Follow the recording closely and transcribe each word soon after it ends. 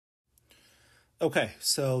Okay,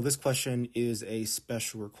 so this question is a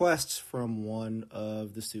special request from one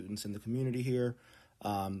of the students in the community here.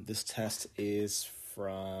 This test is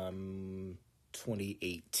from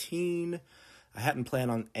 2018. I hadn't planned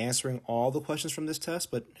on answering all the questions from this test,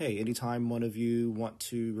 but hey, anytime one of you want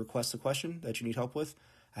to request a question that you need help with,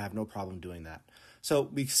 I have no problem doing that. So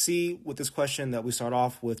we see with this question that we start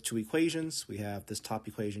off with two equations. We have this top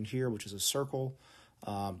equation here, which is a circle.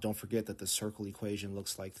 Don't forget that the circle equation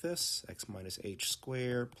looks like this: x minus h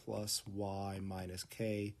squared plus y minus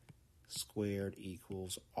k squared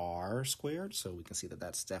equals r squared. So we can see that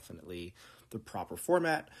that's definitely the proper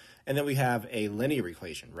format. And then we have a linear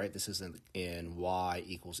equation, right? This is in y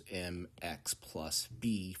equals mx plus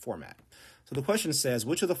b format. So the question says,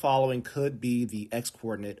 which of the following could be the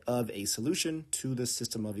x-coordinate of a solution to the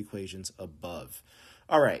system of equations above?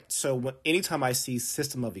 All right, so anytime I see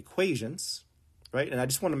system of equations, right, and I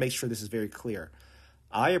just want to make sure this is very clear,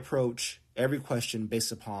 I approach every question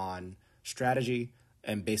based upon strategy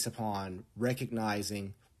and based upon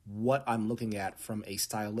recognizing what I'm looking at from a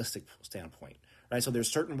stylistic standpoint, right? So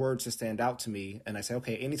there's certain words that stand out to me, and I say,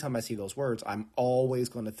 okay, anytime I see those words, I'm always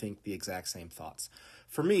going to think the exact same thoughts.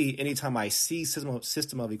 For me, anytime I see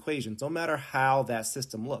system of equations, no matter how that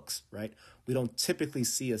system looks, right? We don't typically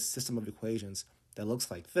see a system of equations that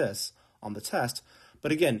looks like this on the test.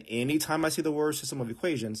 But again, anytime I see the word system of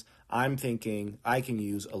equations, I'm thinking I can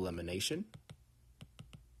use elimination,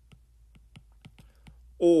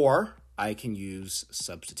 or I can use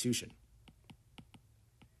substitution.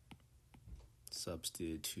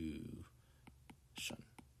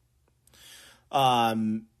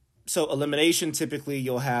 So elimination, typically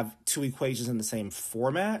you'll have two equations in the same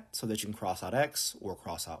format so that you can cross out x or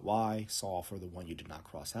cross out y, solve for the one you did not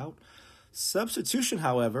cross out. Substitution,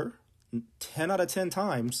 however, 10 out of 10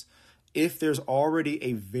 times, if there's already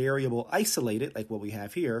a variable isolated, like what we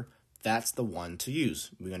have here, that's the one to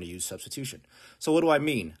use. We're going to use substitution. So what do I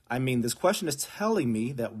mean? I mean, this question is telling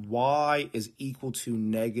me that y is equal to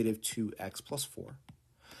negative 2x plus 4.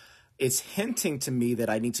 It's hinting to me that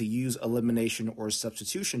I need to use elimination or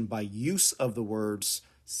substitution by use of the words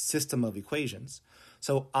system of equations.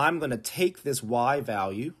 So I'm going to take this y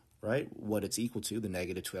value, right, what it's equal to, the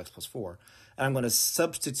negative 2x plus 4, and I'm going to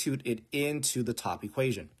substitute it into the top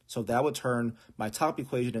equation. So that would turn my top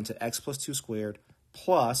equation into x plus 2 squared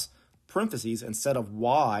plus parentheses. Instead of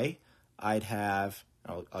y, I'd have,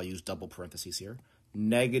 I'll use double parentheses here,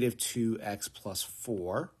 negative 2x plus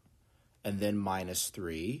 4, and then minus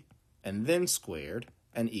 3, and then squared,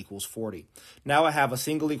 and equals 40. Now I have a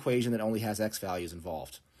single equation that only has x values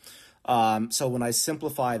involved. So when I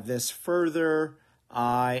simplify this further,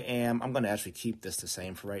 I'm going to actually keep this the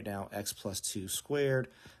same for right now, x plus 2 squared.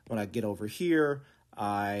 When I get over here,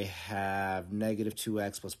 I have negative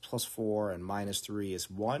 2x plus 4, and minus 3 is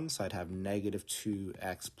 1, so I'd have negative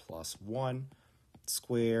 2x plus 1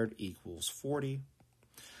 squared equals 40.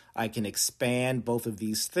 I can expand both of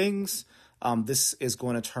these things. This is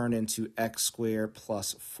going to turn into x squared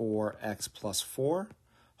plus 4x plus 4.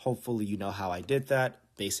 Hopefully you know how I did that.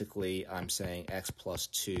 Basically, I'm saying x plus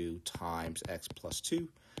 2 times x plus 2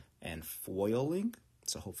 and foiling.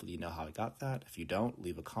 So hopefully you know how I got that. If you don't,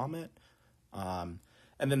 leave a comment. And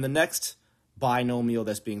then the next binomial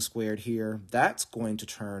that's being squared here, that's going to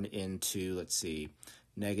turn into, let's see,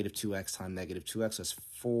 negative 2x times negative 2x. That's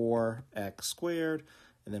 4x squared.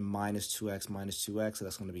 And then minus 2x, so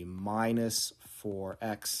that's going to be minus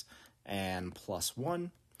 4x and plus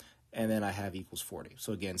 1. And then I have equals 40.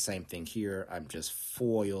 So again, same thing here. I'm just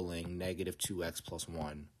foiling negative 2x plus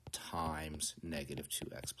 1 times negative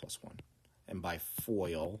 2x plus 1. And by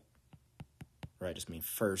foil, right, just mean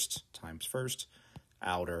first times first,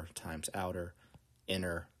 outer times outer,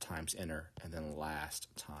 inner times inner, and then last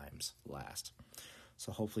times last.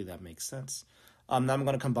 So hopefully that makes sense. Now I'm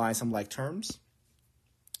going to combine some like terms.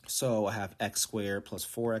 So I have x squared plus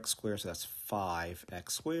 4x squared, so that's 5x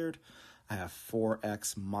squared. I have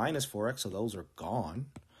 4x minus 4x, so those are gone.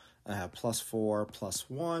 I have plus 4 plus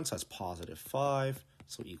 1, so that's positive 5,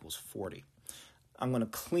 so equals 40. I'm going to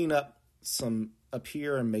clean up some up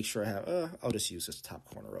here and make sure I have, I'll just use this top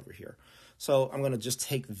corner over here. So I'm going to just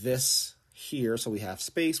take this here so we have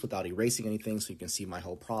space without erasing anything so you can see my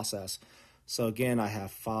whole process. So again, I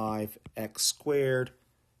have 5x squared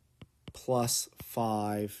plus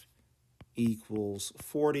 5 equals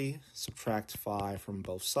 40. Subtract 5 from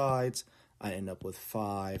both sides. I end up with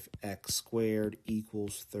 5x squared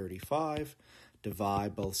equals 35.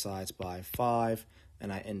 Divide both sides by 5,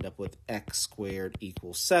 and I end up with x squared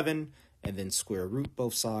equals 7. and then square root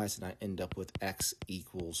both sides, and I end up with x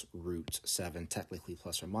equals root 7, technically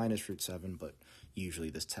plus or minus root 7, but usually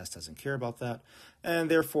this test doesn't care about that.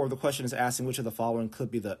 And therefore, the question is asking which of the following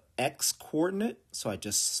could be the x coordinate. So I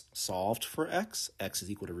just solved for x. X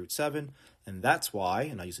is equal to root 7, and that's why,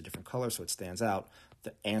 and I use a different color so it stands out,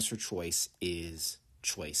 the answer choice is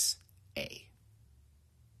choice A.